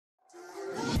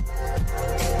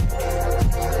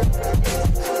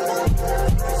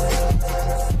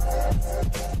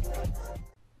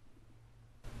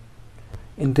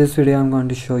In this video I'm going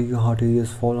to show you how to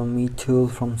use follow me tool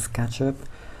from Sketchup.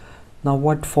 Now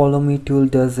what follow me tool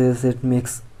does is it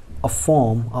makes a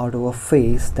form out of a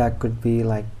face that could be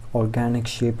like organic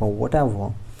shape or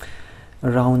whatever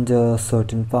around a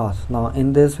certain path. Now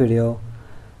in this video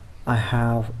I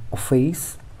have a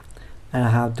face and I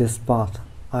have this path.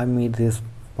 I made this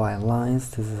by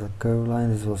lines. This is a curved line,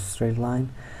 this was a straight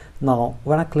line. Now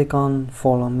when I click on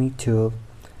follow me tool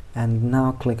and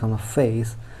now click on a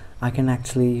face, I can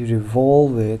actually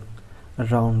revolve it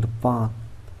around the path.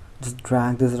 Just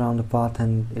drag this around the path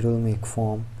and it will make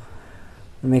form.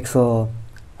 It makes a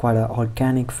quite an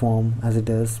organic form as it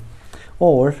is.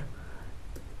 Or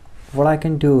what I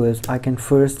can do is I can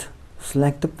first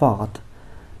select the path,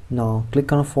 now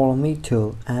click on follow me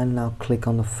tool and now click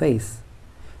on the face,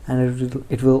 and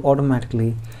it will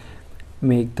automatically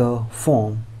make the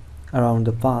form around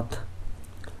the path.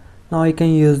 Now you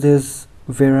can use this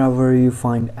wherever you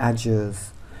find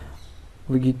edges.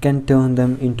 You can turn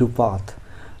them into path.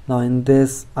 Now in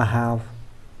this I have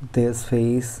this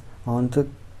face on the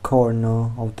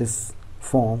corner of this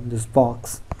form, this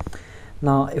box.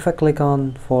 Now if I click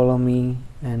on follow me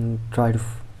and try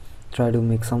to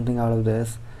make something out of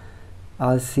this,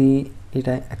 I'll see it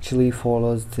actually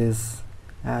follows this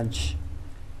edge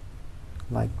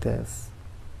like this.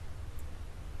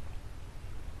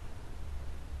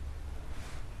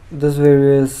 There's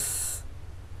various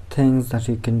things that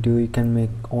you can do. You can make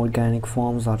organic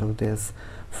forms out of this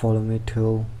follow me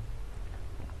tool.